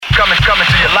coming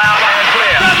to you loud and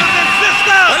clear. Brothers and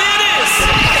sisters, what it is?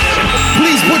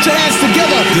 Please put your hands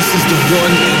together. This is the one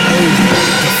and only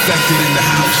Defected in the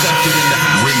house. Defected in the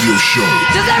house. Radio show.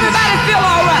 Does everybody feel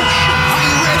all right? Are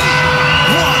you ready?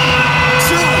 1,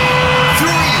 2,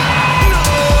 3.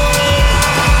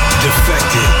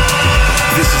 Defected.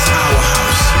 This is our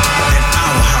house and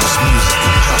our house music.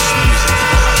 House music.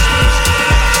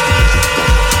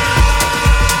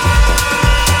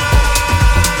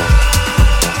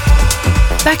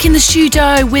 Back in the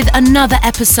studio with another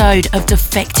episode of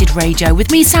Defected Radio.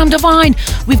 With me, Sam Divine.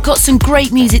 We've got some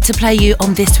great music to play you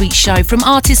on this week's show from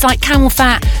artists like Camel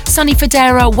Fat, Sonny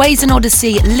Fodera, Ways and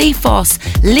Odyssey, Lee Foss,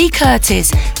 Lee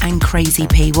Curtis and Crazy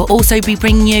P. We'll also be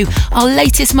bringing you our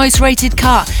latest most rated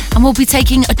cut, and we'll be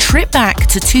taking a trip back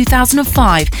to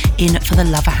 2005 in for the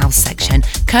Lover House section,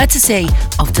 courtesy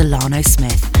of Delano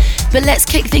Smith. But let's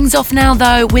kick things off now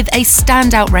though with a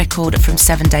standout record from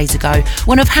 7 days ago.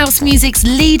 One of house music's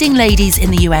leading ladies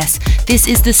in the US. This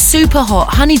is the super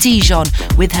hot Honey Dijon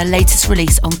with her latest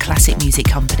release on Classic Music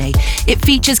Company. It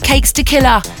features Cakes to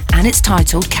Killer and it's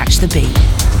titled Catch the Beat.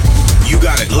 You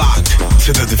got it locked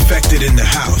to the Defected in the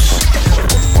House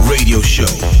radio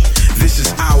show. This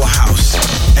is our house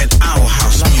and our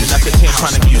house music.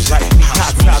 House music.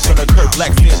 Hot tops on the curb, black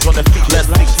skins on the feet. Let's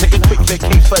see. Take a quick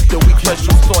vacate for the week. Fresh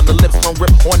juice on the lips, on rip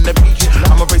on the beach.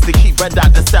 I'ma raise the key, red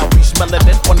dot the south beach.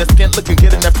 Melanin on the skin, looking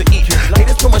good enough to eat.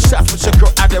 Haters throwing shots with your girl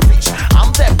out of reach.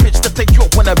 I'm that bitch that they you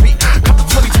wanna be. Come to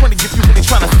 2020 if you really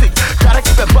tryna stick. Gotta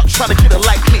keep it buck, tryna get it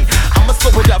like me. I'ma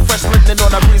slow it up, fresh linen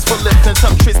on a breeze for lips and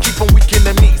some trees. Keep them weak in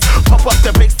the knees. Pump up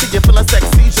the bass till you feeling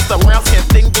sexy. Just a round skin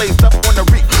thing blazed up on the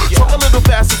reek. Talk a little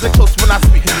faster and close when I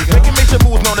speak. Making major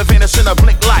moves known to vanish in a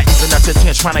blink light. Even at your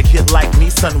 10 tryna get like me.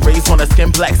 Sun rays on the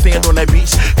skin, black sand on the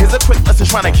beach. Here's a quick lesson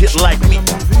tryna get like me.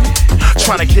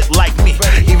 Tryna get like me.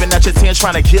 Even at your 10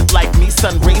 tryna get like me.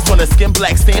 Sun rays on the skin,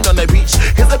 black sand on the beach.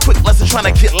 Here's a quick lesson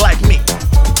tryna get like me.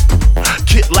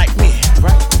 Get like me.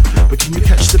 But can you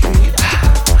catch the beat?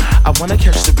 I wanna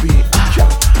catch the beat.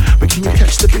 But can you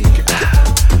catch the beat?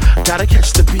 Gotta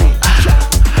catch the beat.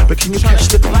 But can you catch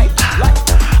the beat?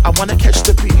 I wanna catch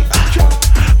the beat.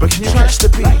 But can you catch the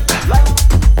beat?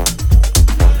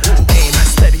 Aim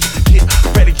steady, get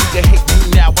ready. You can hate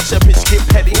me now. Watch a bitch get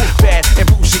petty, bad and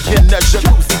bougie. Get in the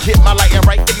jacuzzi, get my lighting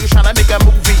right. If you tryna make a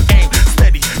movie, aim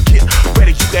steady, get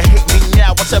ready. You can hate me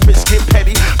now. Watch a bitch get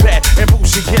petty, bad and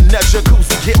bougie. Get in the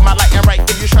jacuzzi, get my lighting right.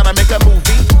 If you tryna make a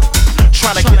movie,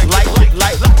 tryna get like.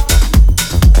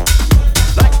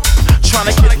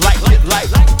 Tryna get like.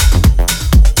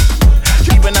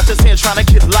 Even at this hand, tryna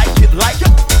get like.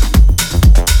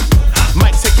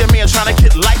 Mike, take your man, tryna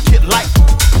get like.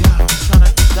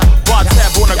 Bar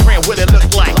tab on the gram, what it look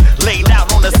like? Laid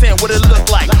out on the sand, what it look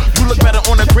like? You look better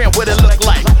on the gram, what it look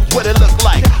like? What it look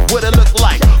like? What it look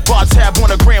like? Bar tab on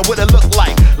the gram, what it look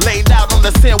like? Laid out on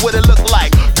the sand, what it look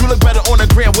like? You look better on the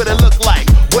gram, what it look like?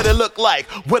 What it look like?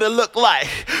 What it look like?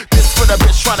 This for the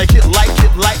bitch tryna get like.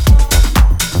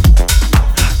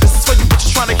 This is for you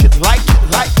bitches tryna get like.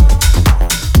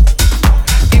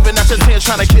 Even at your 10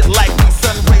 tryna get like me.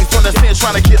 Sun rays on the sand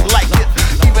tryna get like it.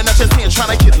 Even at your 10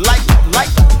 tryna get like.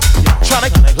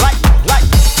 Tryna get like.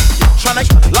 Tryna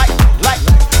get like.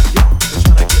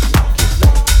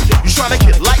 You tryna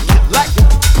get like.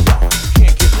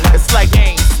 It's like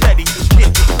aim steady.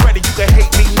 Get ready, you can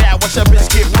hate me now. Watch your bitch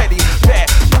get ready. Bad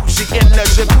bougie in the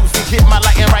jacuzzi. Get my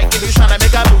lighting right if you tryna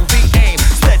make a movie. Aim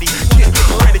steady. Get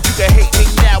ready, you can hate me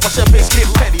now. Watch your bitch get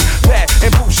ready. Bad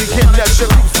and bougie in the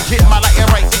jacuzzi. Get my lighting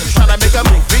right if you tryna make a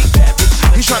movie.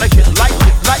 He tryna get like.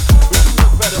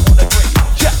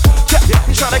 Yeah.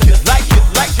 He tryna get like.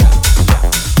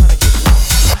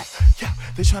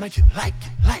 They tryna get like.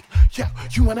 Yeah.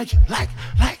 You wanna get like.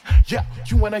 Yeah.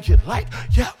 You wanna get like.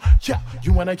 Yeah.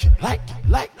 You wanna get like.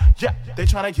 Yeah. They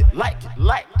tryna get like.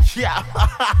 Yeah.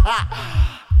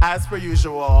 As per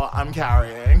usual, I'm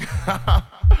carrying.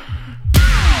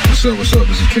 What's up?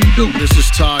 This is Kenny Duke. This is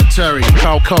Todd Terry.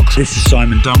 Carl Cox. This is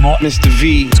Simon Dunmore. Mr.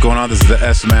 V. What's going on? This is the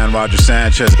S-Man, Roger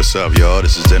Sanchez. What's up, y'all?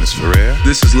 This is Dennis Ferrer.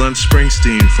 This is Lon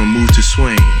Springsteen from Move to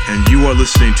Swing, and you are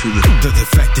listening to the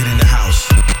Defected in the House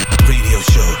radio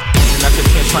show. And at your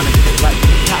 10 trying to get it right.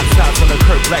 Hot tops on the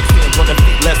curb, black skins on the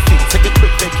feet. Let's see. Take a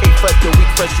quick vacate for the week.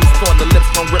 Fresh juice on the lips,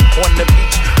 on rip on the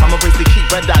beach. I'ma raise the key,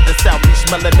 red dot the south beach.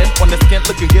 Melanin on the skin,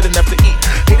 looking good enough to eat.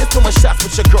 Haters throwing shots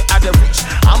with your girl out of reach.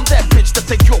 I'm that bitch that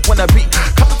they you wanna be.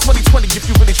 Come to 2020 if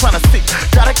you really tryna stick.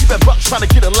 Gotta keep it buck, tryna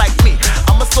get it like me.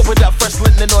 I'ma slow it up, fresh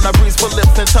linen on a breeze for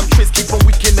lips and tongue trees. Keep them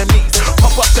weak in the knees.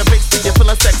 Pump up the bass till you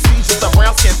feeling sexy. Just a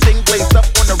brown skin thing blazed up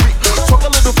on the reek. Talk a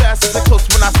little faster and close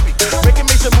when I speak. Making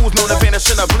major moves known to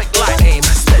vanish in a blink light. Aim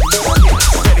steady,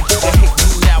 ready, you can hate me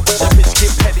now. Watch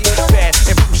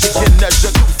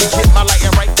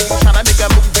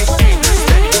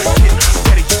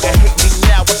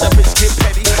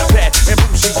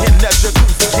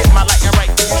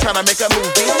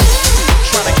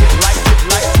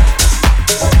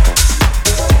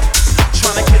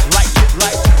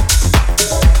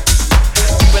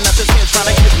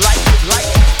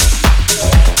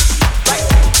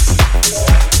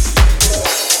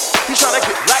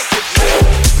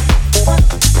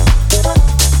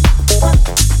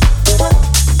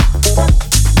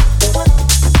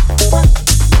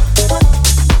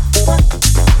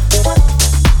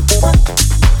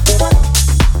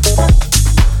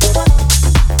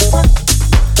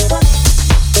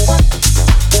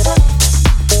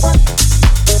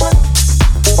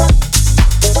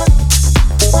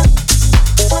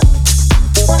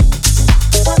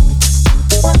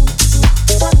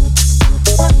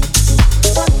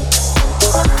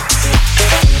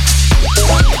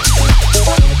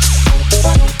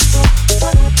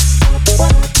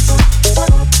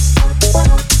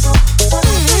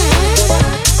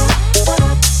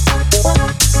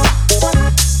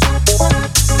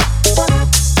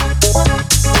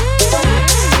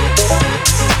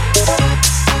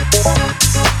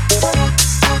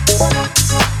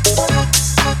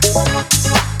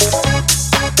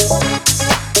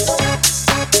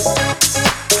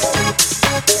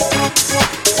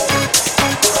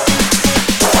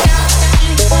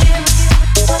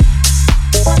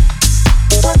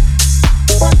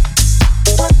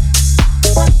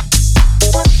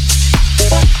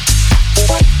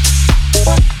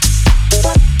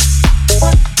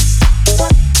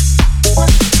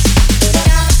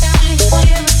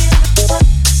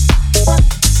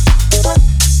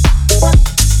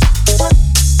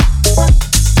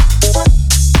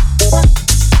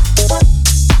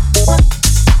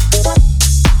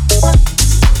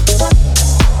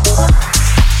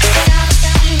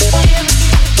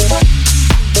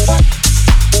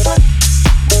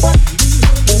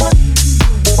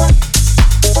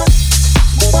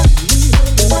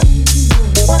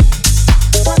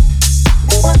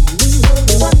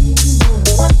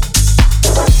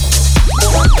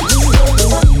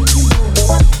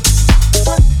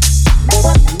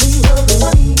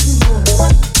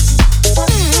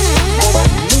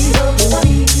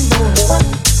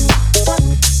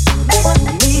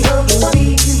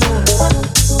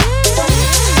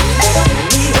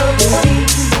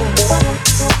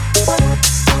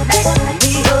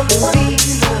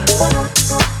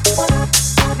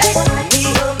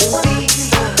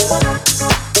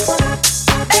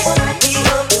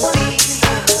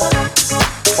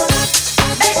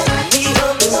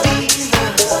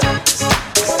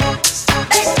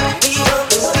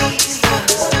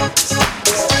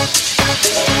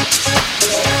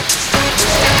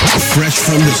Fresh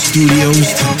from the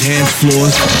studios to dance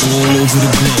floors all over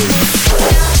the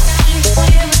globe.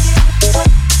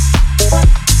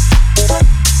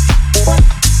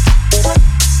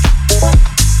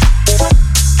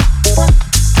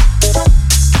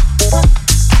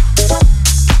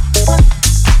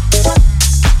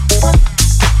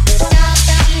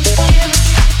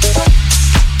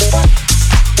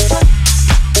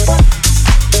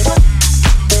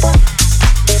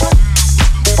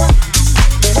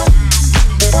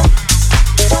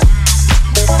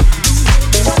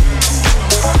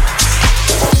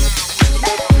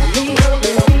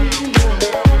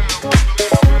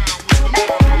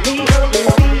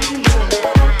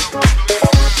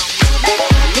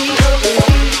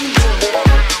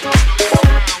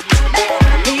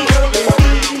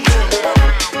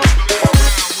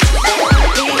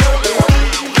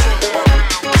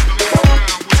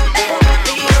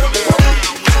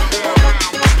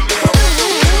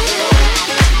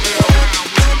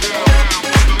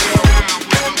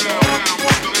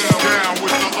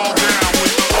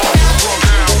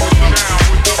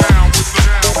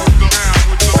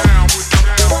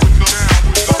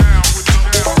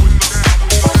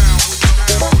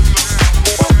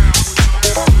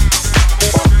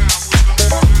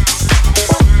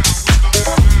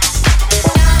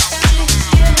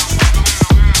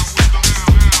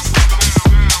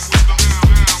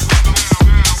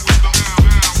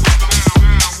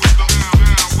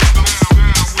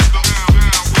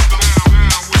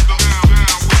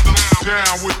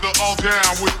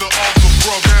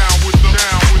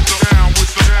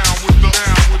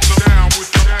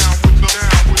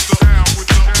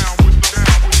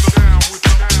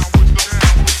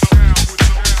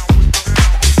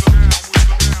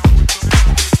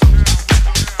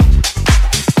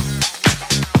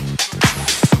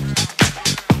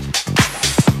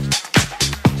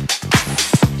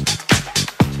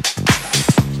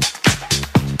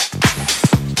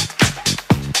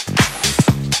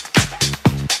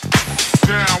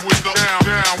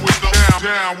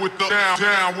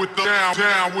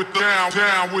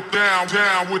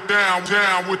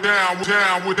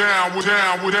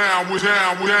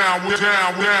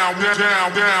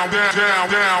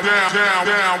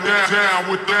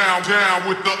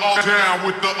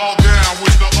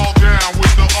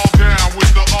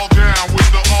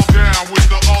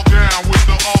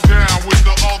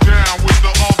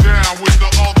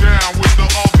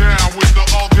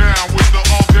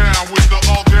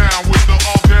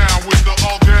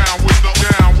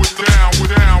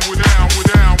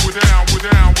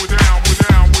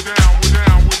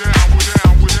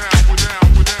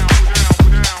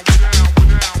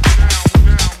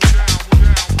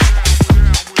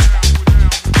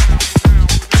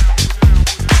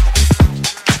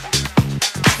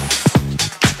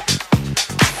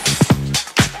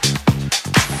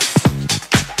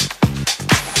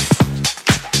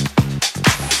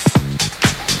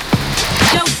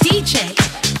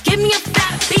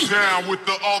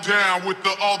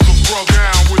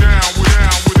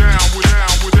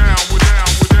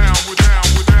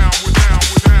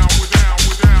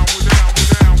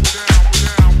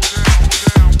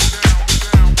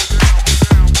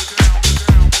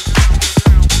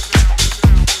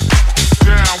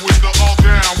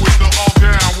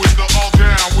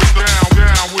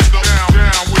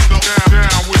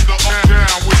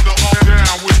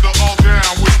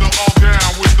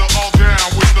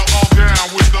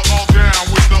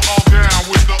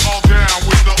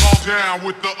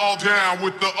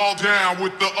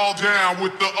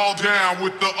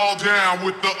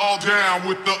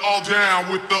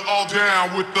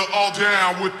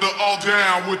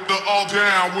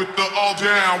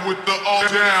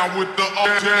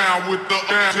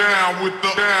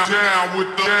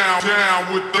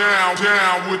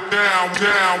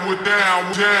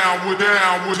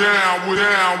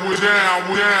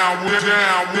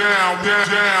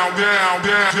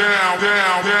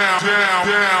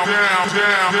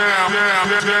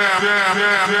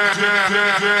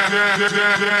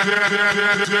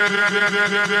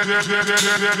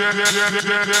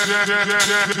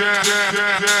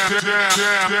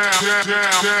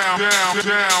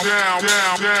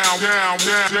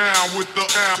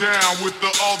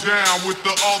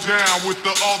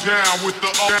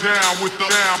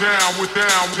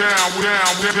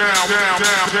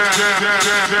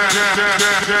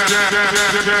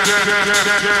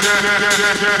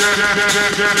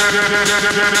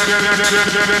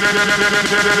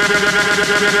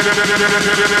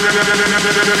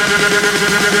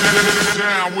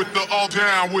 Down with the all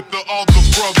down with the all the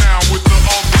bro down with the all the bro down with the all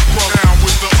the down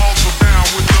with the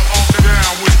all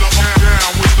down with the all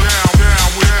down with down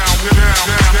down with down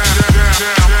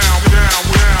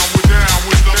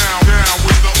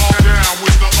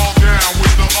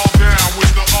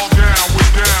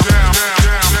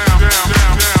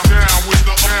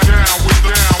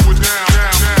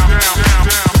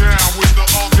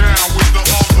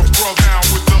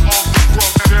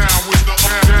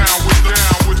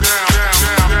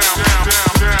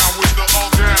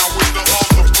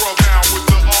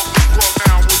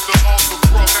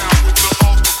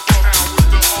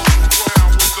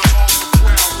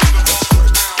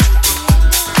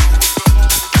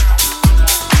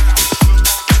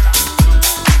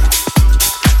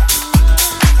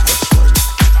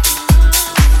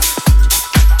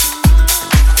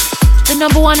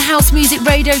 #1 house music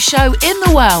radio show in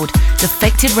the world,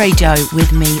 Defected Radio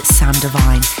with me, Sam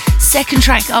Divine. Second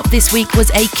track up this week was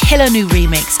a killer new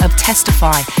remix of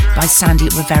Testify by Sandy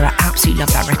Rivera. Absolutely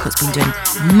love that record. It's been doing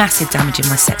massive damage in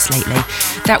my sets lately.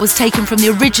 That was taken from the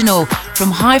original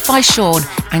from Hi-Fi Sean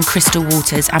and Crystal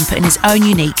Waters and putting his own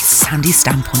unique Sandy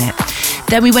stamp on it.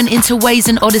 Then we went into Ways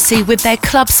and Odyssey with their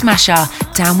club smasher,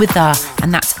 Down With The,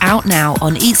 and that's out now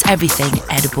on Eats Everything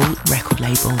Edible record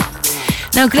label.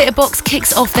 Now, Glitterbox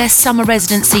kicks off their summer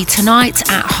residency tonight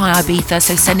at High Ibiza,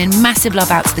 so sending massive love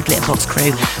out to the Glitterbox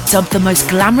crew, dubbed the most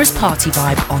glamorous party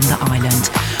vibe on the island.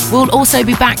 We'll also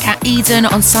be back at Eden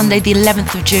on Sunday the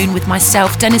 11th of June with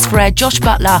myself, Dennis Ferrer, Josh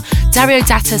Butler, Dario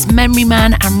Datas, Memory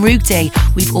Man and Roog D.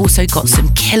 We've also got some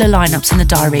killer lineups in the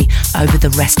diary over the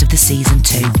rest of the season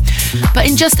too. But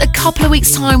in just a couple of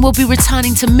weeks' time, we'll be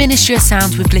returning to Ministry of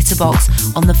Sound with Glitterbox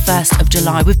on the 1st of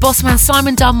July with bossman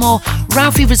Simon Dunmore,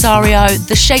 Ralphie Rosario,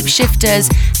 the Shapeshifters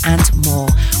and more.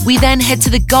 We then head to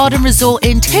the Garden Resort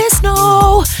in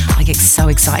Tisno. I get so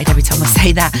excited every time I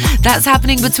say that. That's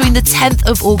happening between the 10th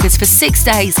of August for 6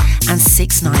 days and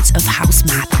 6 nights of house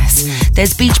madness.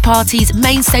 There's beach parties,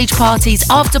 main stage parties,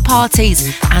 after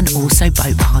parties and also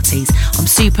boat parties. I'm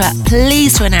super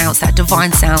pleased to announce that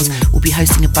Divine Sounds will be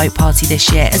hosting a boat party this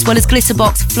year, as well as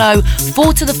Glitterbox, Flow,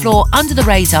 Fall to the Floor, Under the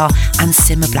Radar and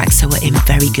Simmer Black, so we're in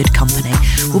very good company.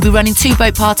 We'll be running 2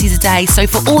 boat parties a day, so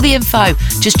for all the info,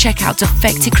 just check out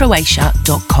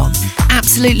defectedcroatia.com.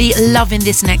 Absolutely loving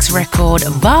this next record.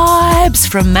 Vibes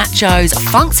from Matt Joe's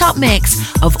funked up mix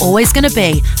of Always Gonna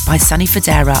Be by Sonny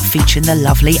Fodera featuring the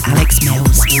lovely Alex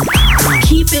Mills.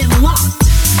 Keep it locked,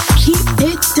 keep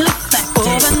it defected.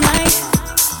 Overnight,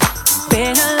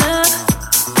 better love,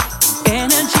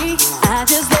 energy, I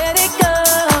just let it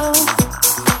go.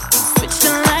 Switch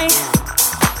the light,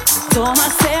 told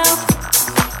myself,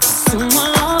 soon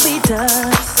we'll all be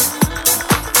dust.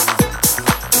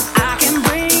 I can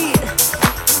breathe,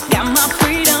 got my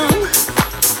freedom.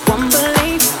 One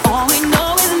belief, all we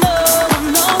know is no one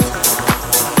knows.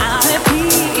 I'm at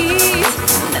peace,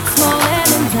 that's more than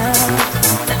enough.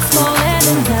 That's more than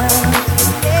enough.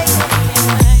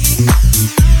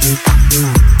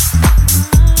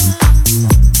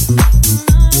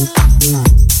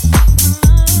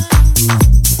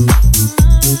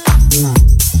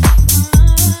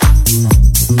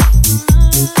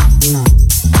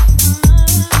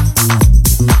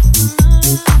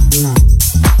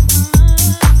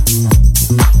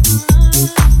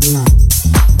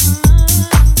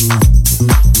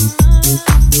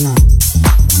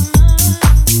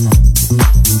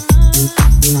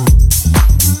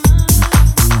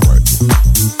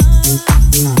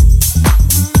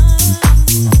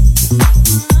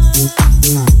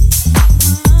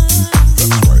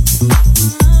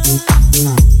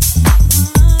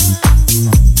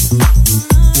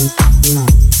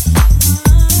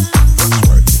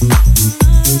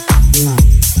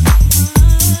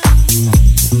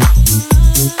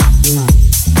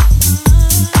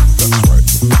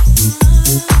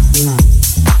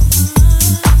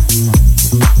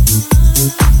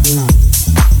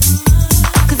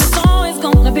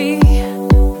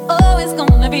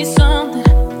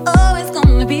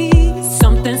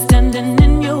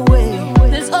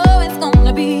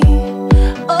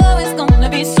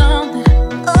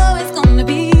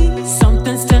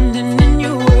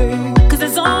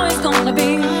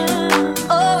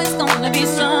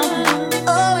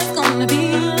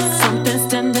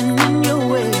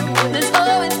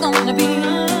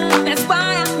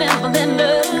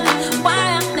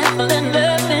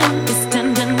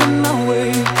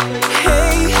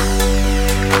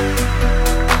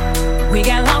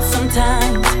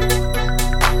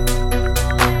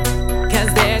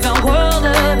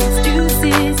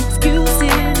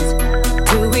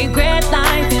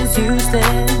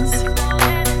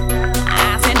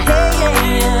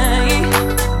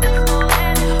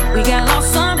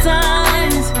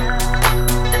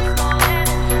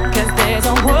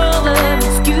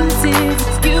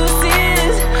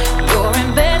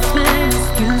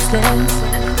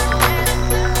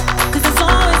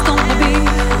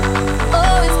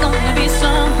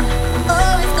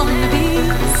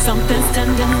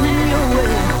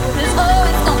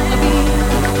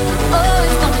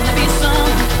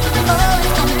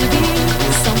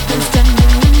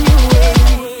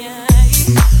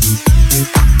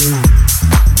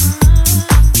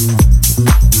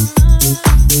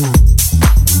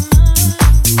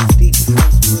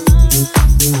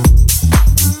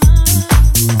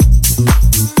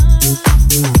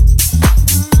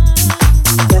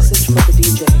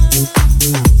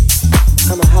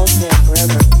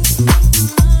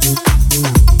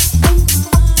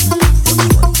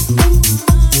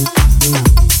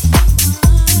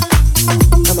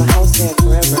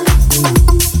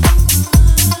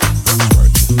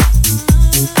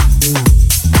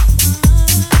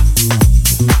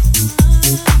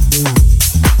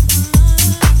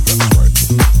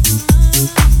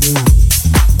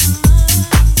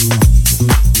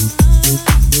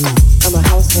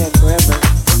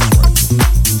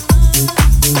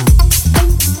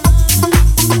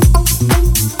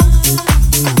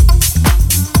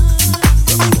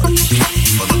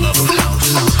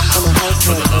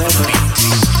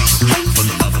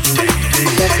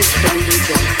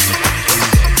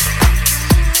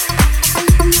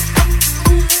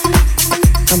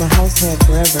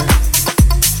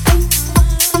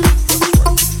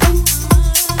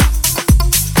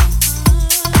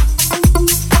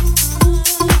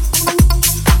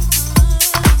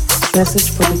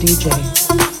 Message for the DJ.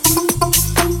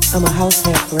 I'm a house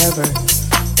head forever,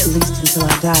 at least until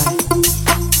I die.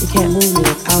 You can't move me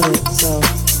without it, so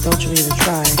don't you even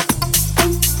try.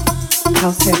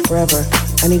 House head forever,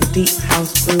 I need a deep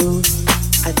house groove.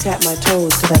 I tap my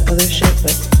toes to that other shit,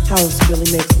 but house really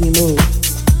makes me move.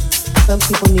 Some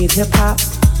people need hip-hop,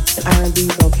 and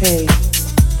R&B's okay,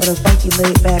 but a funky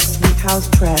laid-back sweet house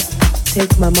track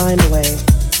takes my mind away.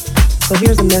 So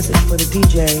here's a message for the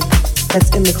DJ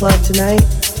that's in the club tonight.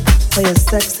 Play a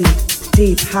sexy,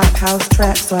 deep, hot house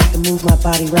track so I can move my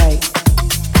body right.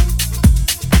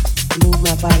 Move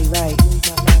my body right.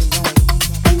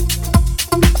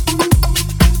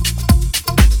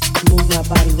 Move my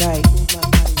body right.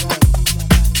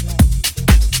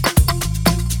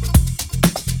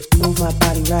 Move my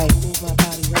body right. Move my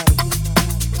body right.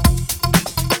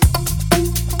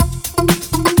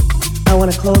 I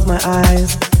wanna close my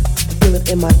eyes, feel it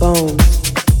in my bones.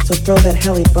 So throw that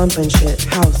helly bumpin' shit,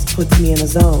 house puts me in a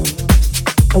zone.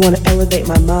 I wanna elevate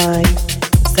my mind,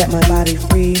 set my body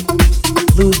free,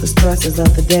 lose the stresses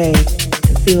of the day,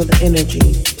 and feel the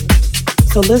energy.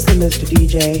 So listen, Mr.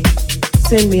 DJ,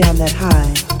 send me on that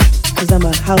high, cause I'm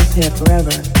a house head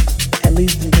forever, at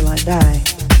least until I die.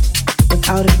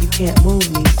 Without it you can't move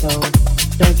me, so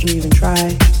don't you even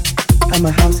try. I'm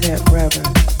a house head forever,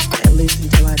 at least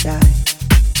until I die.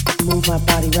 Move my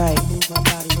body right. Move my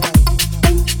body right.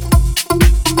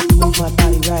 Move my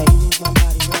body right.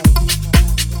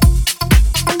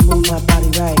 Move my body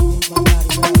right. Move my body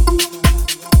right.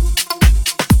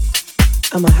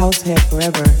 I'm a house head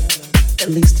forever, at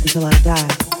least until I die.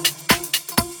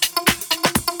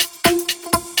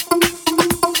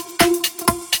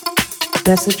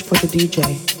 Message for the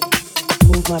DJ.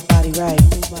 Move my body right.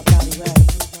 Move my body right.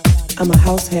 I'm a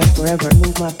house head forever.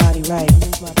 Move my body right.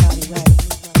 Move my body right.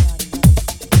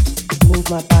 Move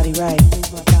my body right.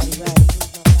 Move my body right.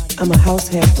 I'm a house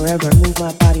head forever. Move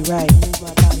my body right. Move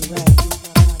my body right.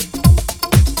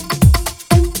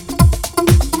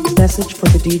 Message for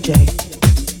the DJ.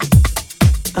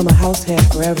 I'm a house head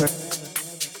forever.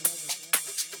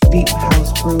 Deep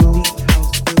house groove.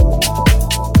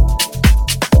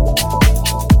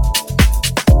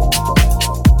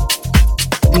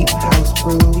 Deep house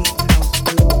groove.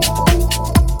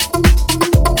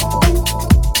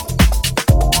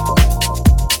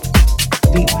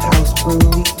 Deep house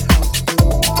groove.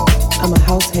 I'm a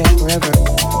house head forever.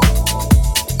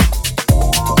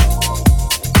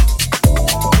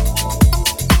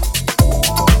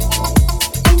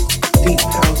 Deep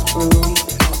house groove.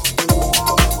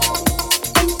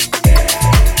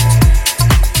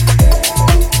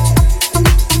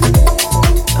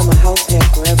 I'm a house head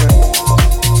forever.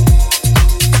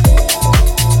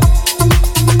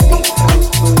 Deep house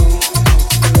groove.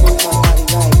 Move my body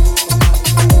right.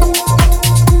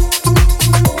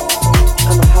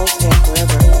 I'm a house head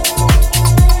forever.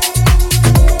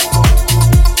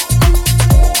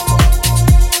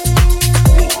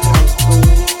 Deep house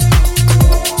groove.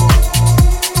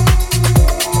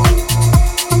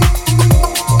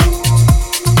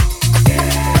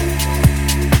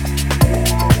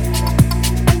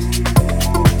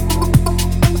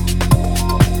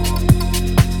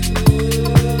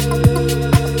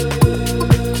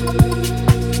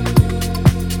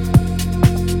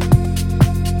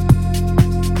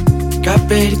 Got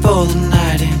ready for the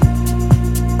night in.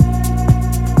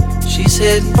 She's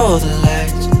heading for the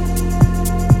lights,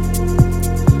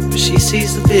 but she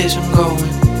sees the vision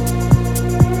going.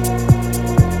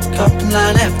 Cupping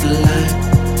line after line.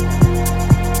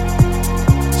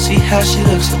 See how she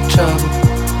looks like trouble.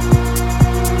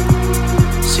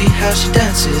 See how she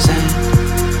dances and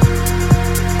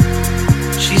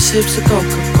she sips the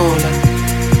Coca-Cola.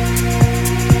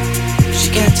 She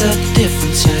can't tell the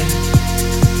difference yet.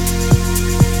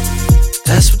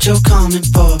 That's what you're coming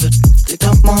for, but they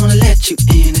don't wanna let you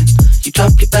in. And you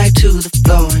drop your back to the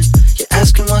floor and you're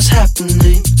asking what's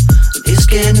happening. And it's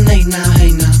getting late now,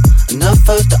 hey now. Enough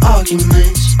of the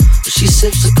arguments. But she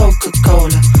sips the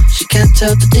Coca-Cola. She can't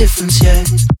tell the difference yet.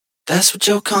 That's what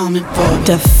you're coming for.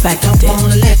 Defected. They don't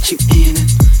wanna let you in. And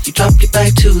you drop your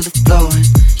back to the floor and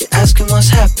you're asking what's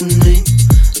happening.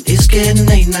 And it's getting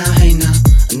late now, hey now.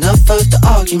 Enough of the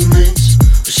arguments.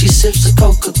 But she sips the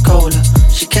Coca-Cola.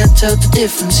 She can't tell the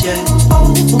difference yet.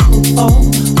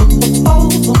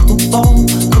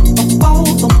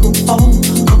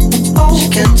 She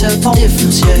can't tell the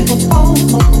difference yet.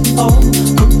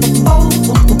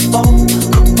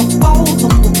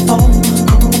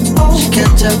 She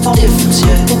can't tell the difference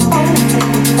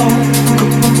yet.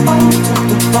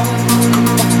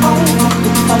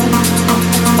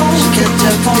 She can't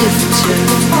tell the difference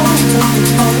yet.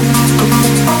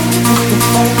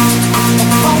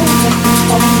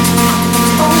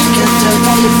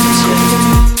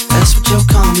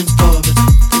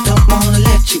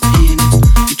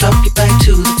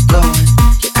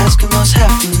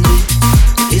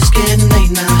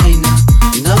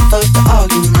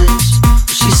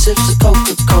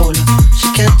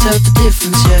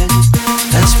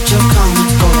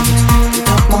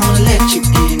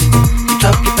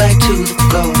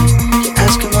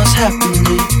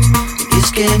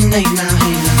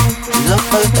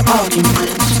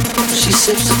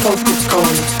 sips the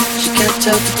Coca-Cola. She can't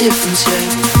tell the difference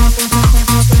yet.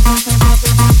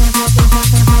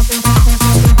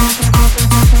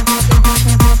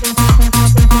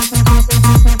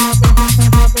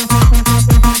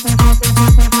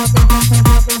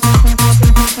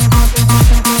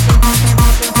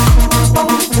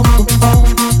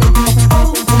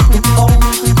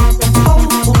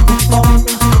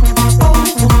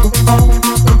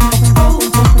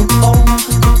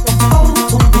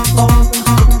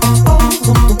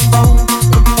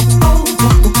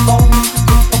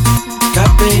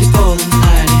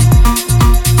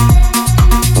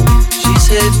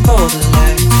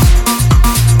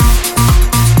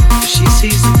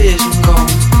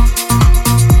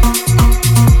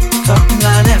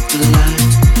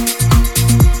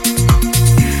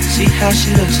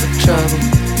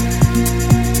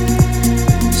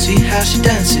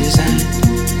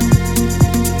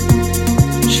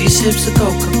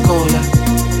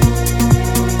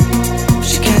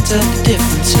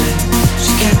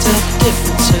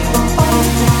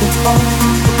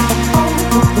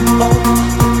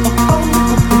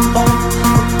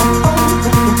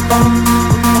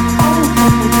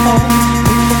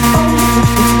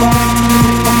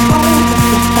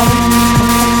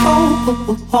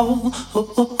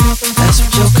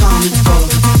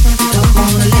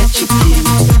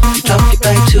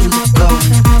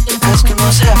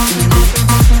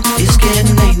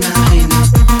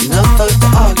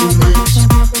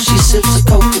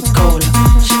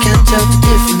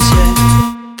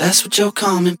 You're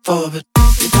coming for, but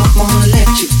they don't wanna let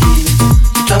you in.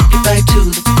 You drop your back to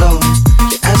the floor.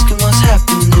 You're asking what's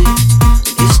happening.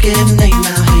 It's getting late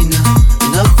now, hey now.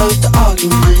 Enough of the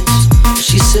arguments.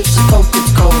 She sips the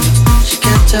Coca-Cola. She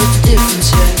can't tell the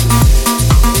difference yet.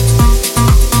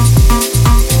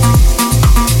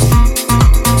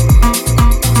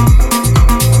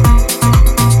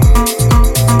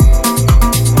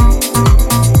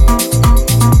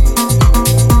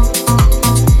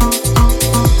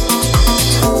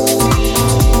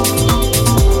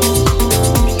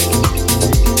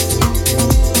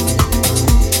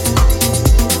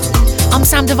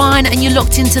 Divine, and you're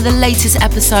locked into the latest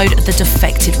episode of the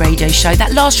Defected Radio Show.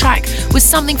 That last track was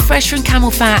something fresh from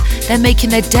Camel Fat. They're making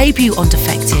their debut on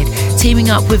Defected, teaming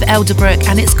up with Elderbrook,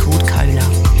 and it's called Cola.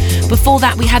 Before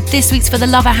that, we had this week's For the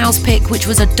Lover House pick, which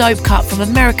was a dope cut from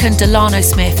American Delano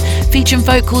Smith, featuring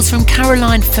vocals from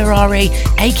Caroline Ferrari,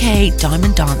 aka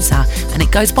Diamond Dancer, and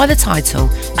it goes by the title,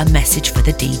 A Message for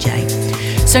the DJ.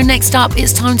 So next up,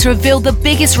 it's time to reveal the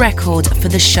biggest record for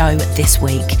the show this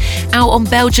week. Out on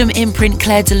Belgium imprint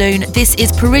Claire de Lune, this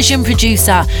is Parisian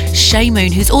producer Shay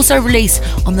Moon, who's also released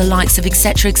on the likes of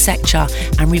Etc. Etc.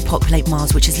 and Repopulate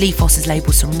Mars, which is Lee Foss's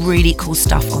label. Some really cool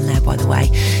stuff on there, by the way.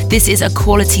 This is a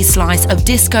quality slice of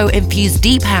disco-infused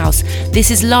deep house. This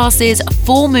is Lars's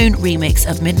Full Moon remix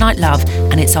of Midnight Love,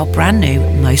 and it's our brand new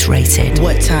Most Rated.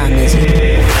 What time is it?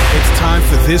 It's time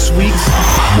for this week's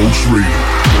Most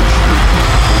Rated.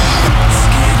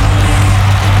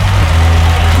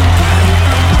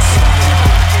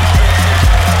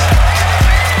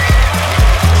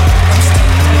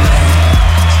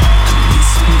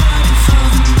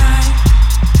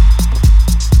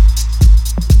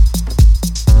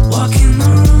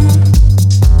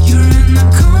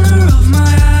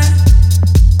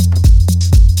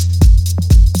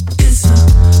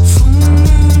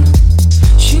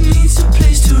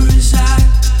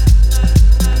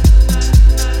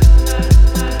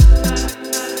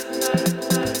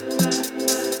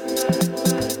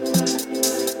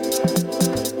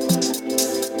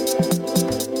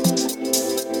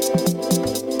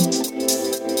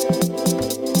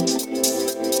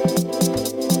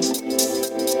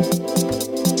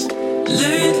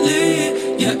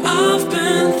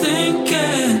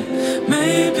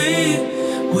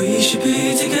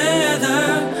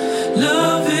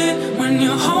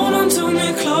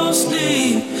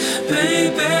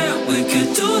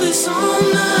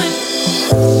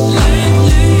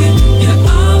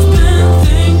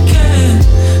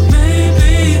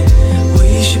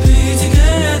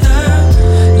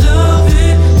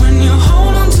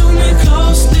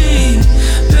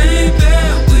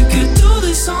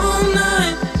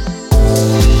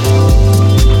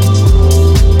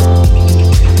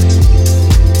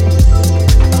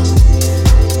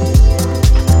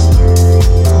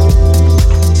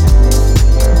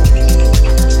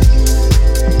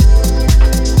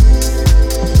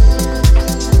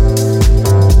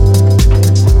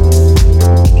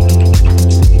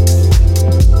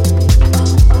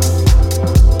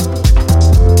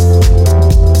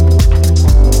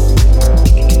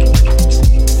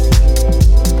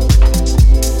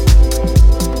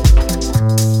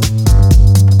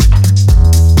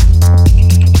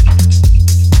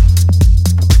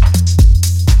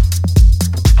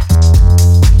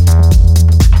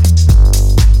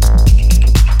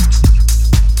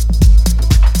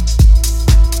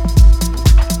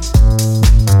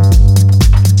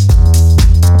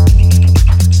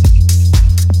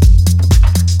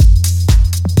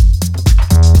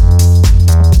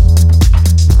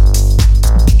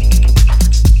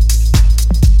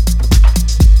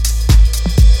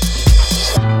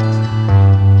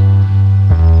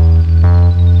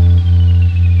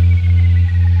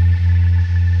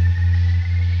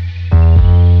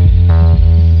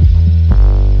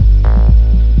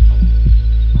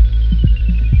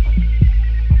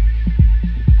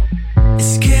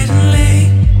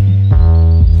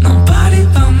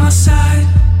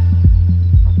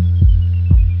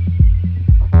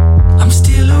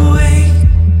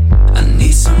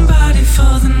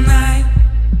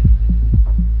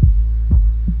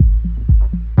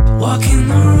 Walk in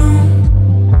the room,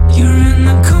 you're in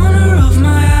the corner of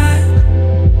my eye.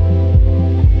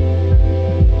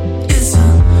 It's a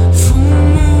full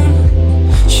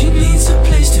moon, she needs a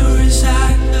place to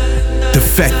reside.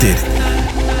 Defected.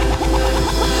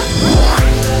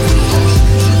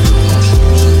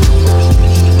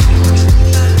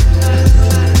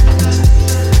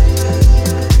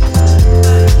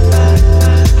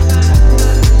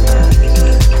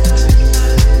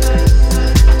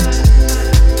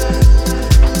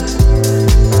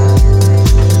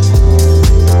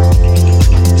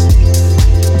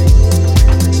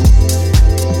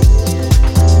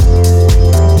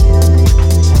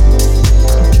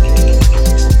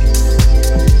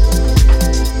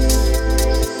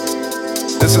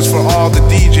 This is for all the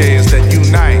DJs that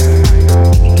unite.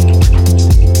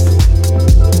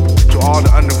 To all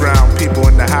the underground people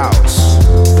in the house.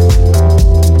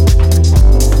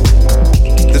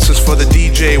 This is for the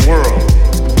DJ world.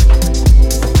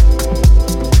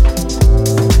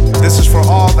 This is for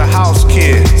all the house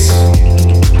kids.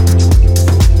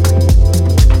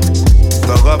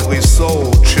 The lovely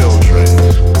soul children.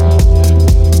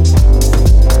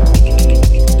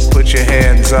 Put your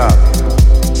hands up.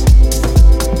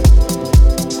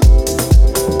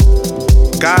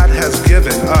 God has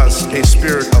given us a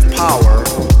spirit of power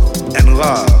and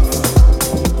love.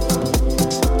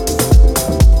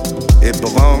 It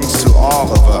belongs to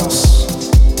all of us.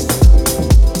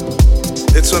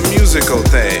 It's a musical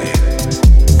thing.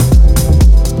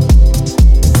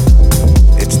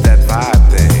 It's that vibe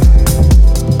thing.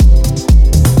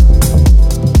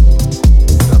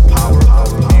 The power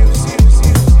of music.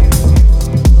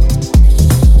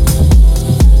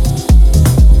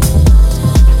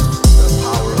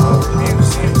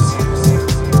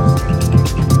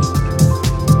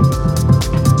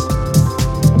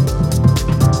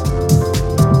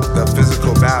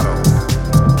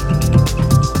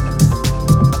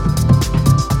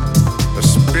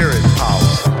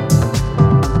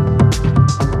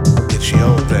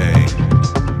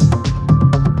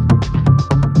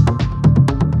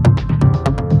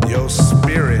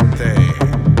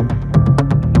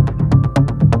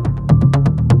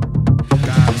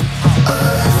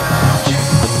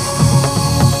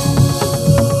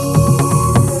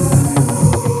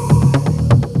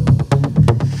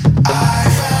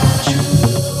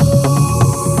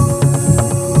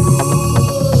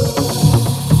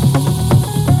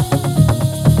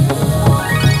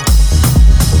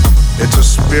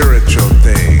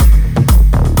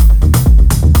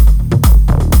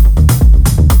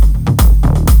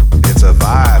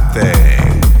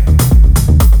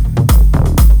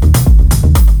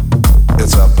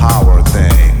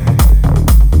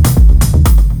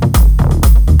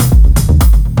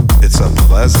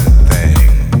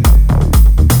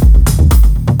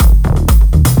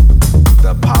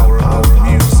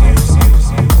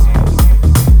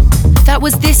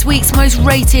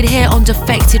 Rated here on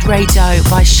Defected Radio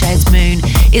by Shez Moon.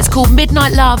 It's called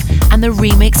Midnight Love and the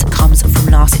remix comes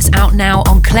from Nas. It's out now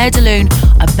on Clair de Lune,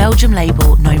 a Belgium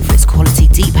label known for its quality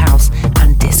deep house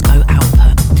and disco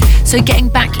output. So getting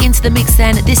back into the mix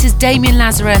then, this is Damien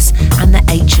Lazarus and the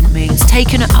Ancient Moons,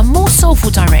 taken a more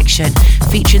soulful direction,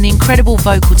 featuring the incredible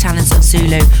vocal talents of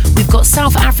Zulu. We've got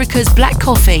South Africa's Black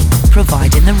Coffee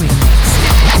providing the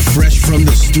remix. Fresh from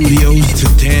the studios to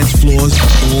dance floors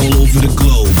all over the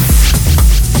globe.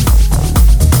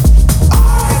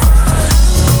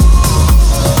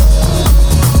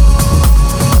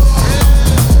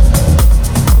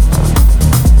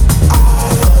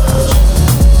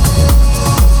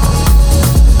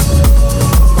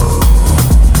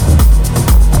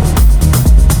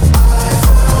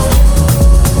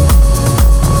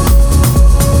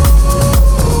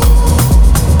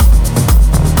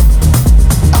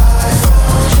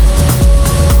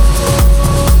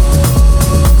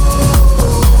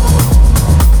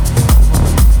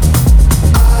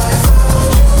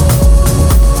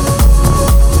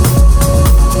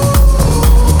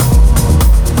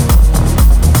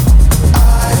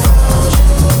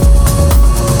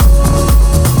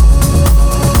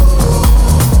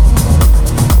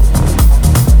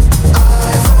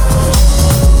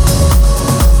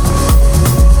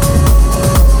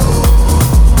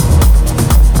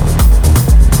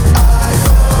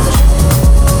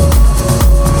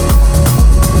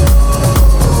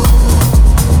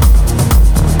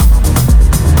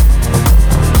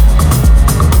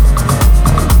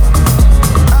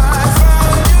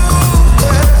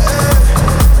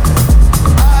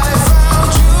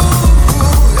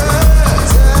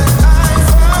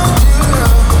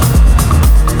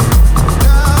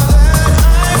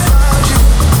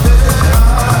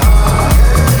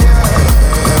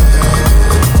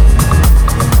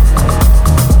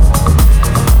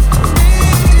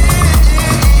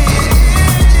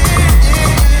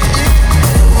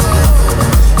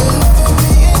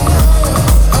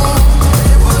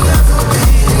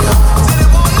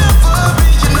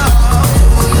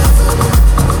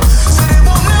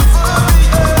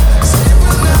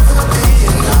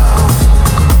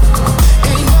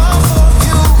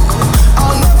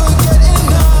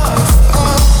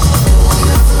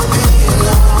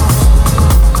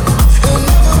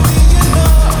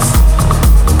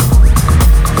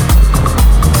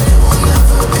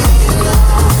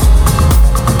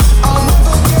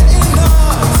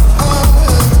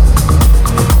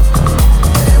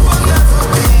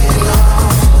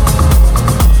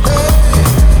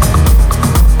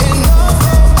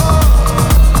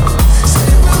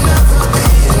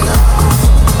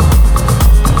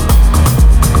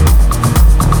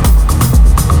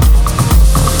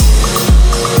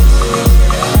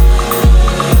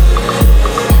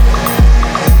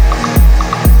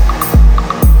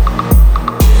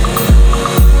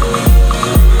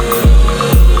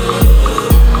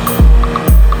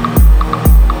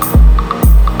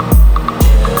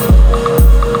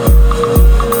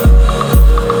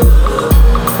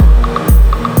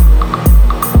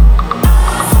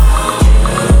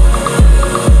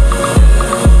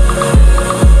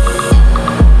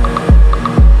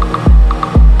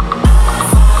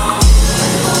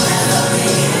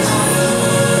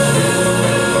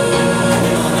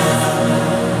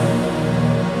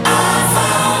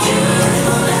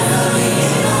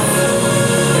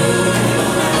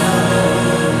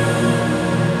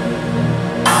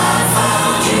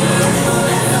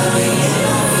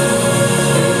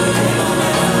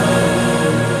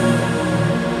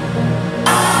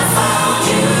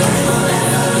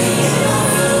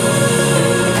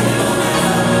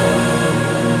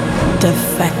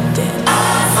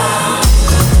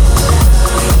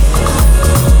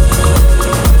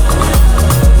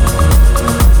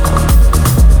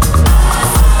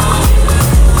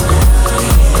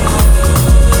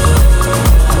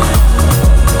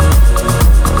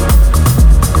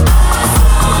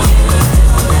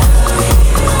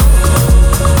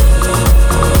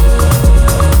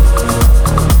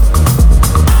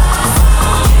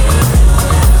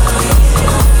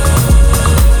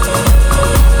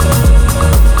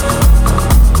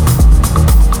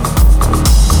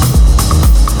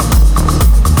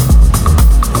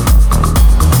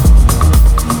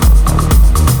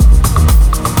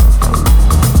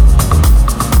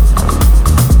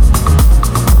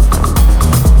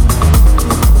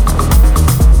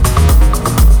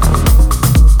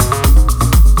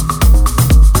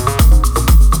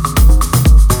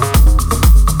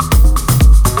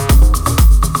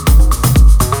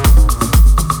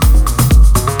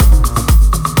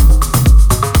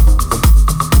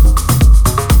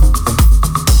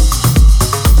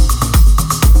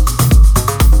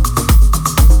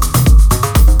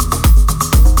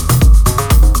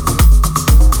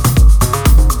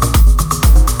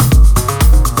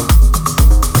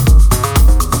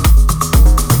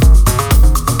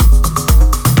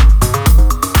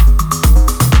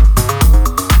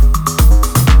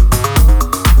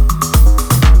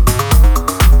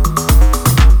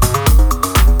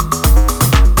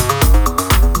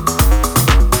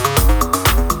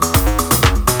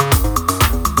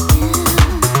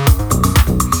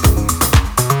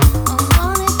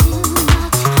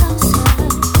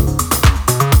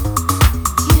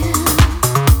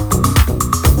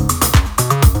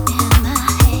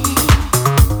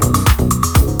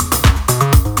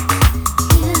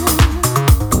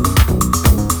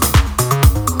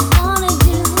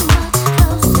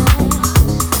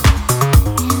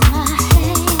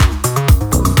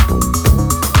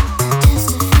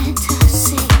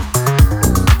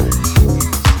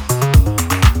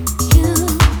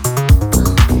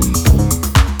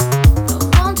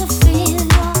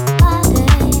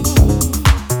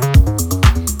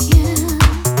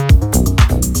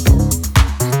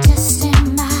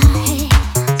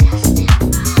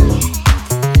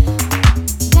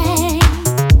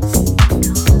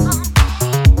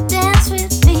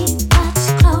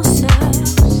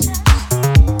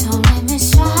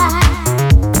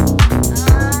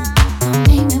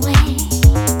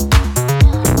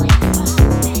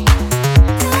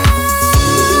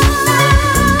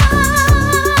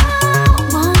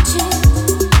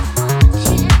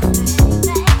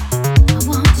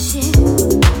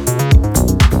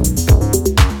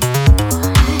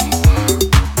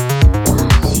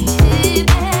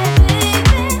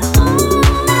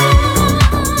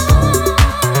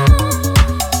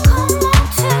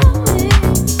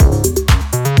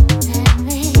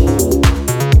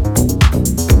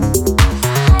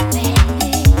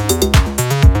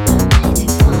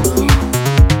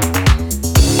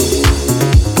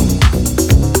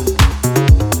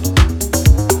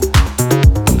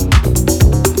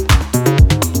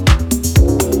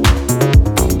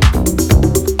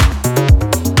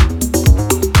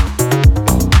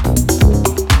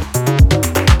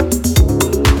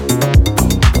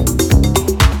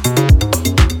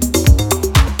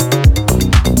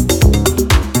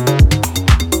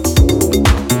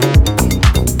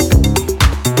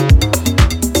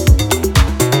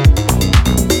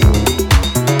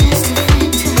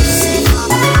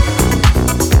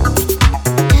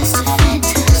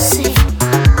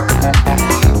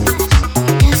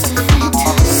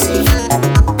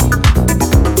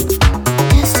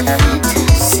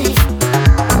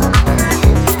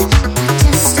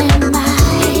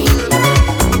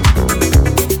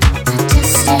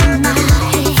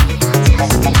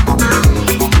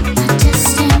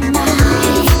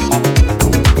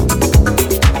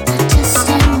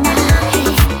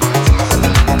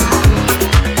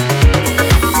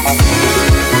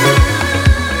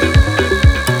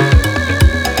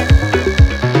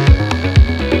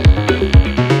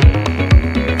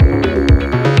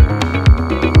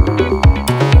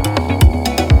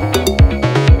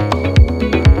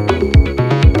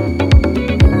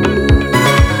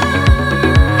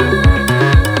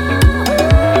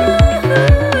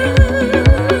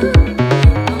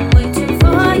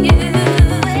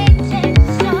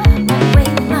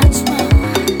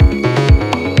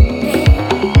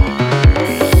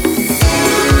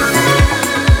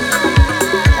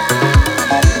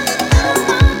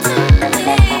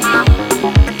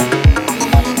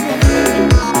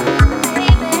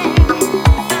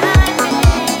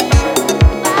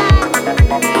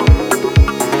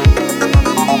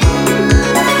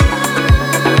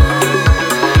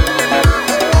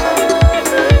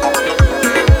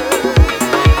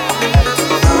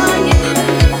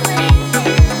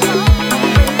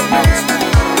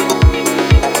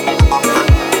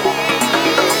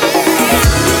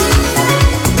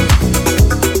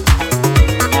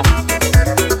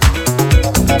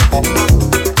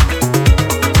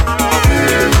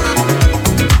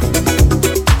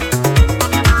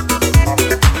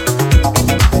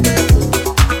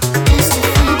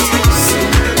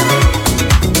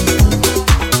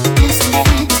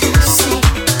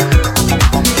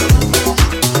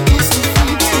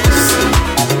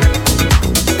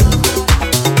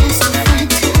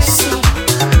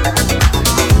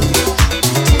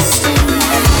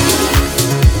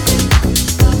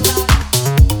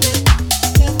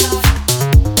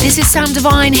 This is Sam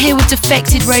Divine here with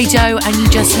Defected Radio, and you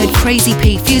just heard Crazy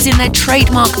P fusing their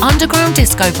trademark underground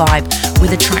disco vibe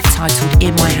with a track titled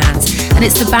In My Hands. And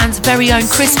it's the band's very own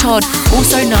Chris Todd,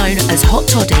 also known as Hot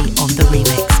Toddy, on the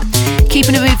remix.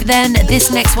 Keeping it moving then,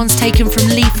 this next one's taken from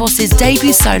Lee Foss's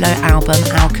debut solo album,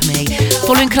 Alchemy.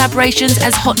 Following collaborations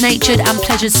as Hot Natured and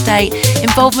Pleasure State,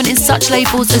 involvement in such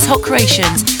labels as Hot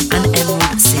Creations and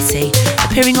Emerald City.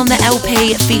 Appearing on the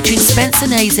LP featuring Spencer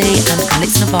Nazy and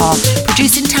Alex Navarre,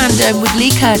 produced in tandem with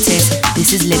Lee Curtis,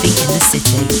 this is Living in the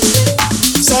City.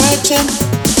 Searching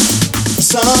for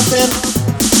something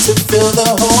to fill the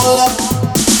hole up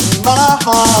in my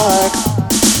heart,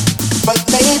 but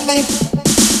lately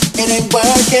it ain't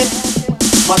working.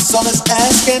 My soul is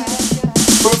asking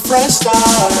for a fresh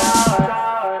start.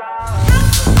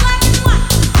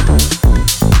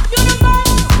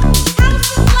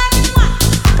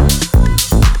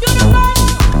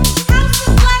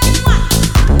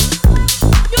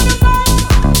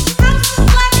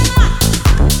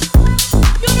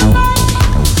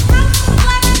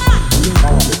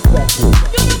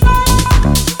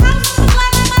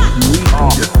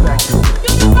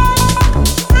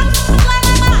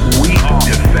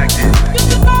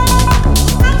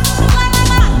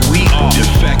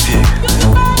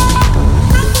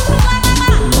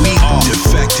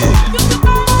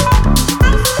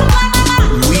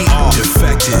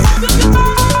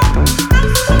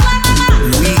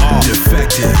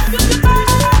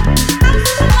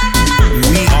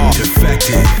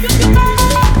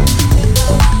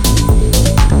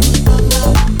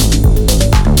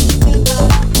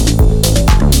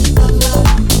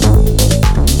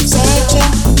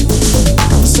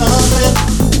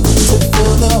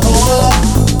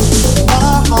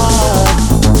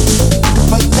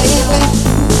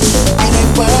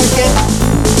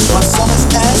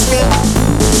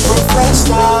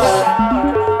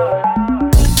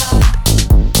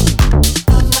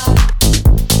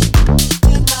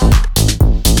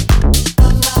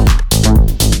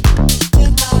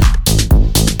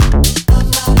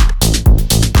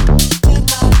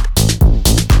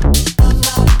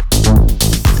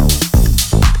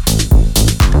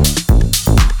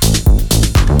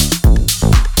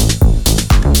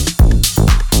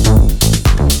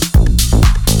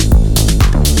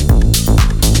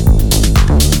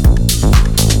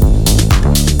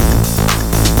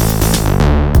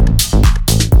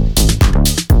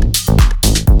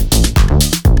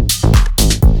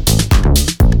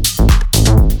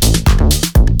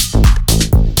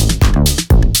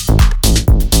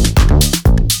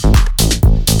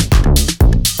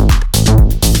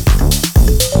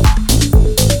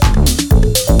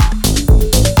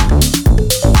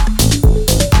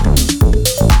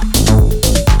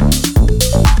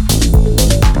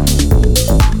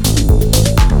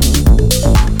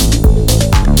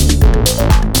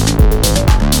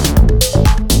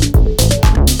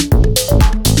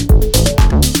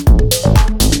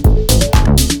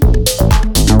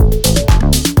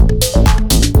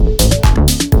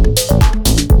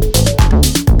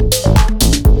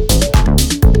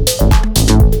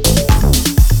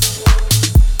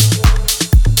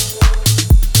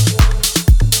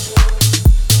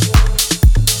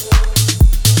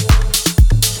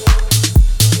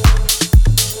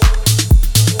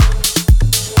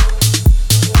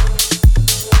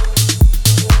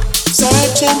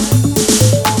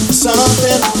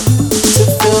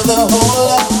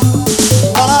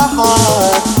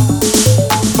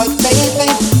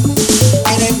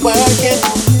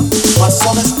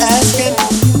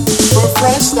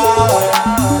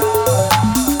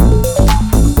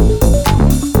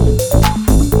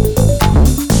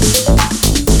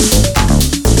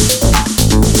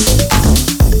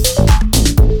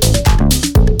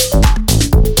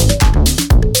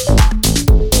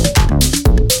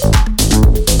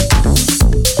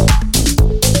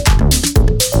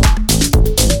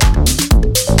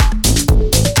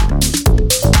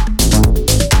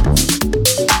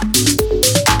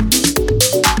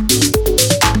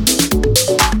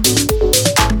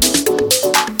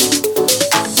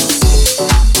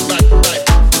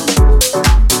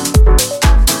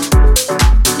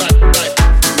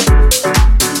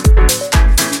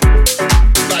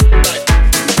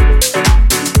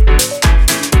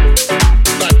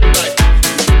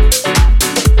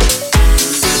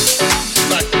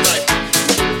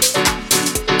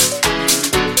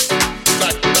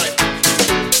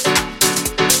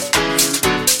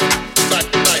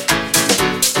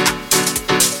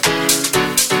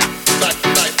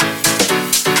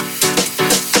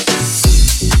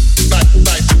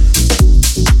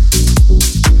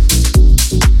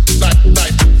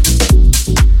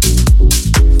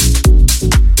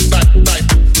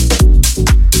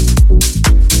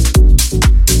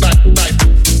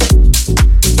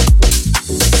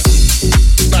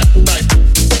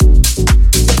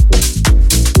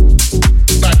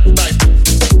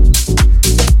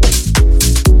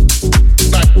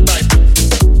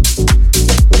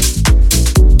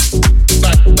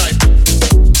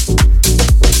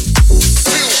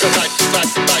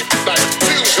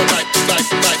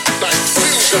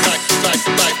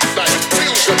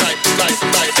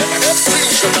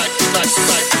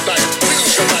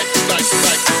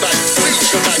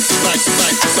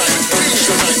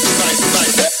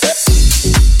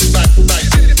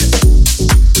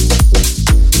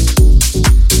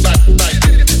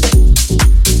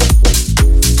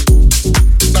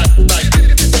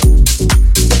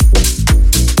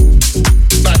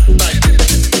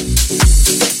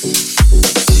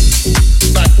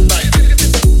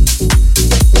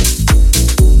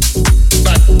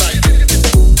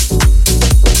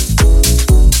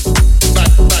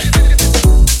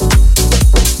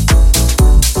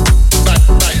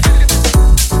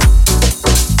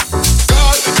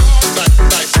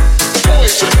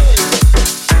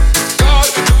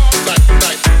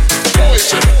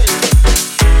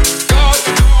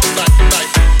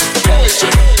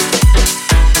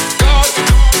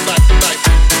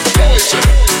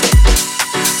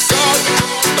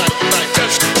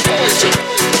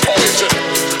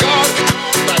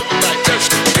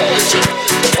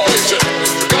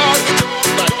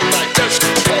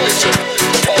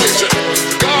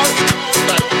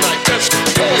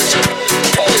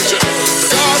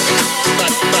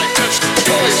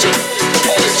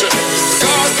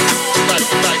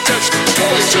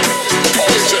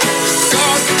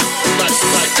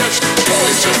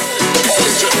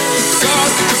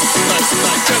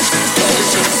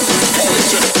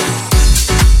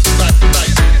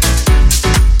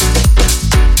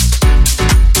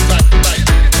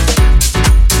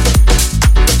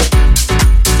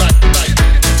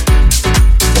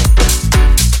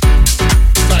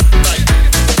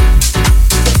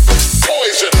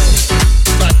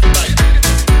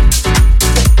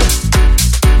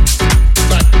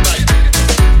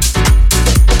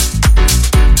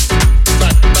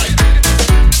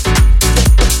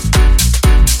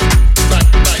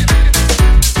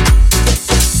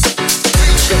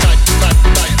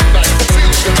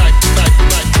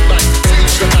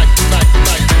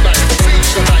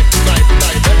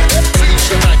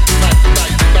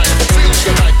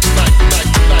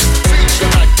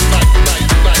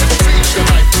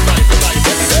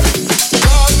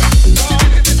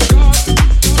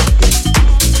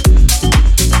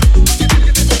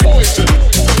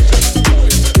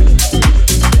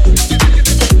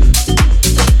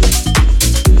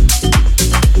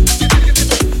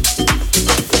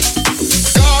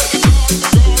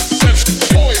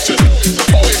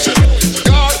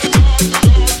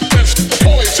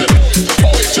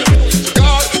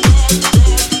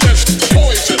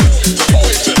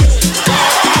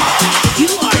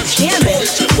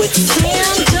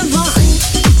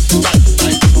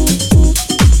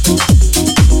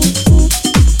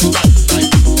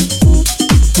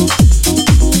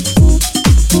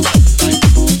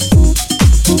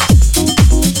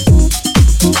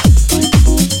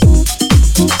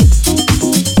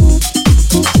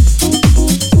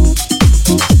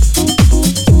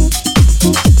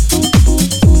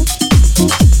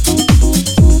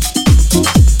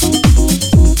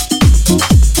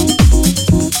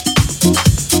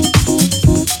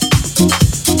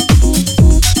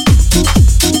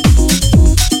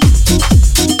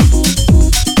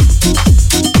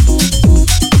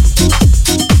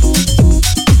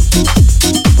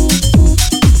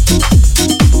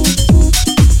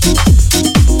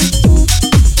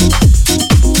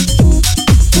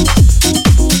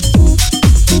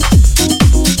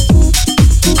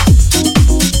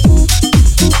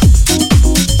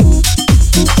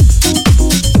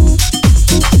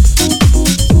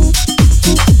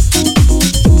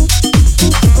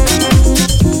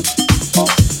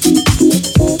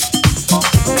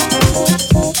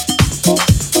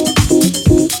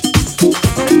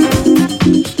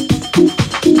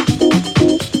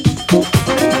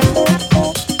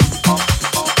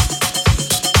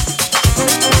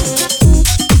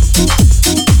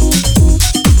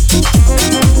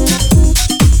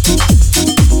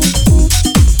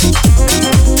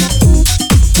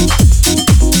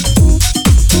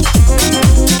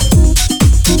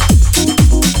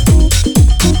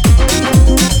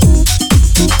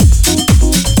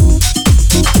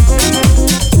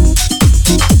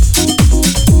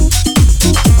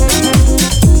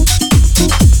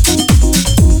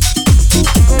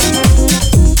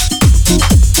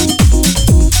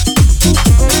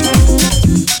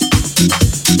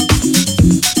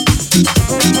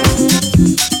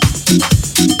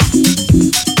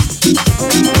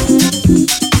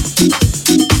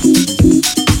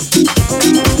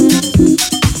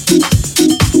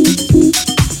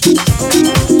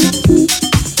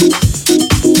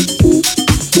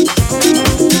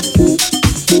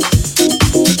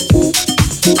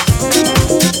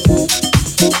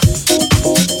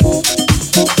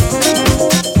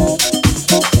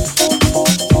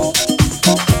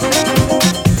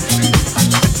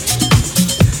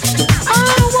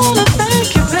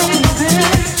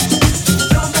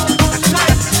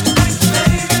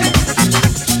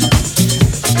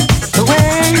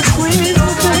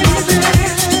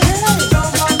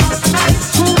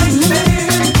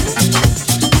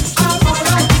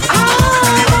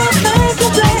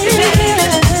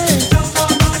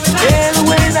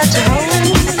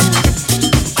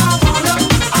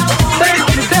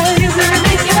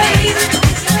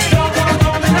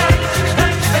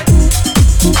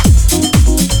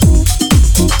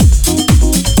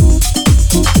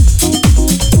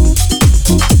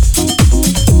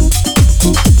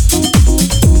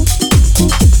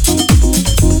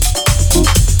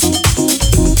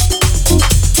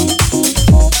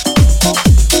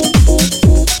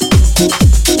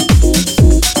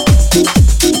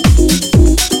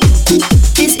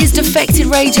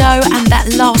 Radio, and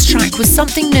that last track was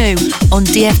something new on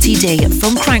DFTD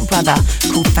from Crank Brother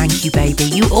called Thank You Baby.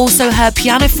 You also heard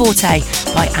Pianoforte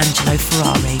by Angelo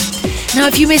Ferrari. Now,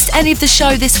 if you missed any of the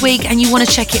show this week and you want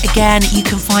to check it again, you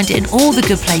can find it in all the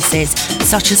good places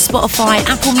such as Spotify,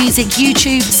 Apple Music,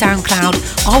 YouTube, SoundCloud,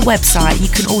 our website. You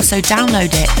can also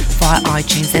download it via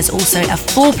iTunes. There's also a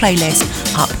full playlist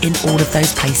up in all of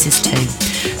those places too.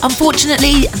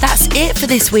 Unfortunately, that's it for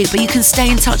this week, but you can stay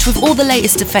in touch with all the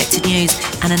latest Defected news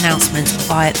and announcements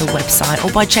via the website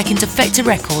or by checking Defected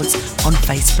Records on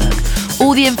Facebook.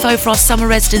 All the info for our summer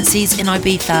residencies in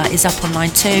Ibiza is up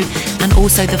online too, and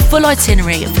also the full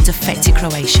itinerary for Defected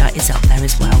Croatia is up there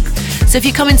as well. So if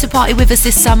you're coming to party with us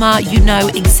this summer, you know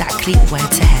exactly where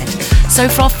to head. So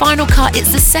for our final cut,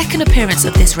 it's the second appearance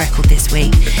of this record this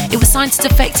week. It was signed to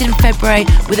Defected in February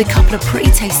with a couple of pretty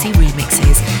tasty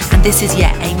remixes, and this is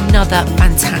yet another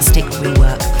fantastic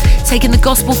rework. Taking the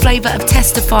gospel flavour of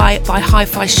Testify by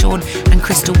Hi-Fi Sean and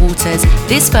Crystal Waters,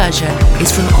 this version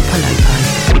is from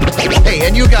Opolopo. Hey,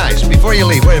 and you guys, before you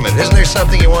leave, wait a minute, isn't there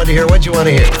something you wanted to hear? What'd you want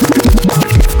to hear?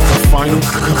 The final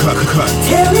cut.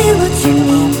 Tell me what you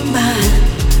mean by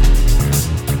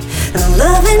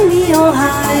loving me on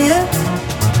higher.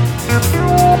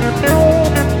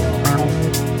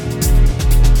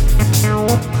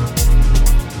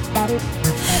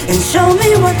 And show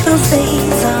me what those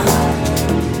days are.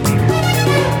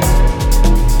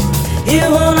 You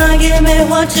wanna give me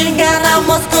what you got, I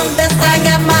must confess I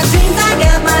got my dreams, I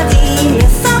got my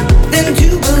demons, something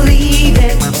to believe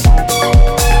in.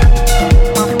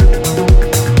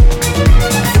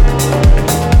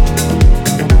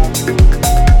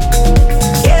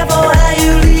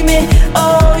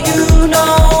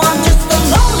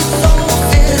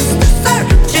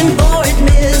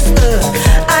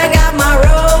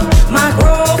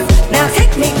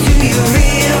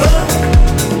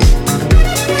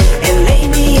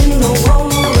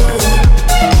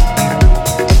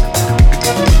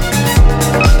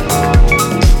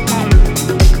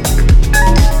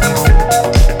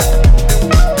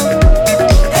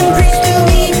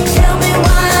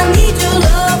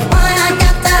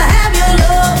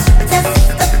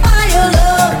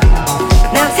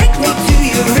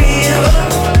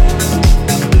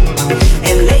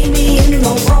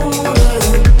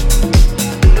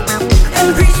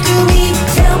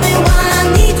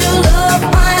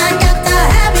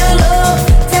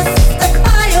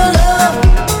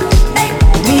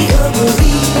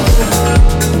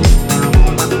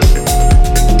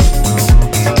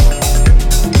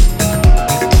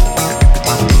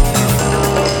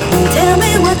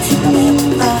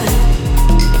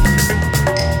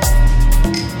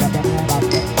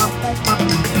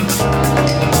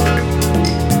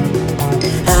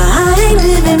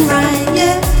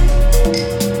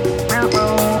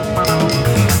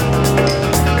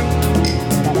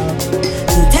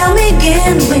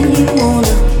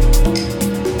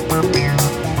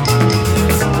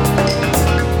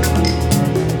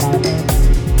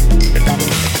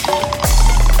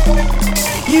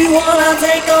 You wanna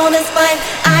take on this fight?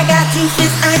 I got two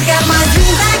shits, I got my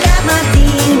dreams, I got my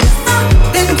demons,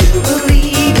 something to believe.